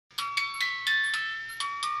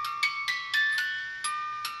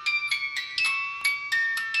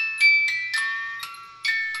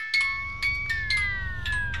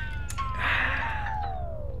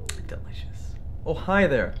Oh, hi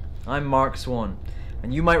there. I'm Mark Swan,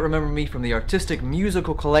 and you might remember me from the artistic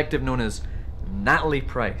musical collective known as Natalie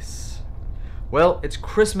Pryce. Well, it's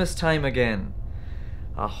Christmas time again.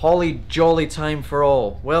 A holly jolly time for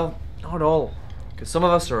all. Well, not all, because some of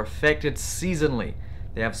us are affected seasonally.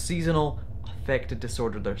 They have seasonal affective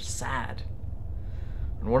disorder. They're sad.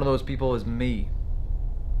 And one of those people is me.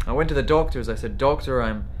 I went to the doctors. I said, "Doctor,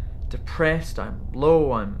 I'm depressed, I'm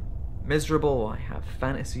low, I'm miserable, I have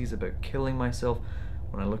fantasies about killing myself.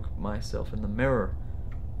 When I look at myself in the mirror,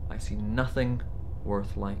 I see nothing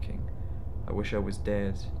worth liking. I wish I was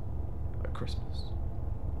dead at Christmas."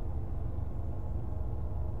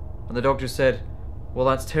 And the doctor said, "Well,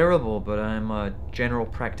 that's terrible, but I'm a general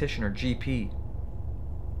practitioner, GP.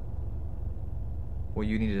 What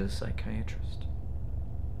you need is a psychiatrist."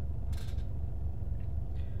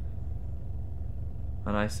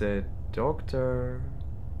 And I said, "Doctor,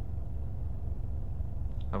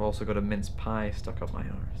 I've also got a mince pie stuck up my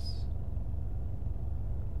arse."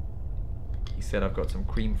 He said, "I've got some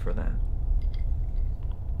cream for that."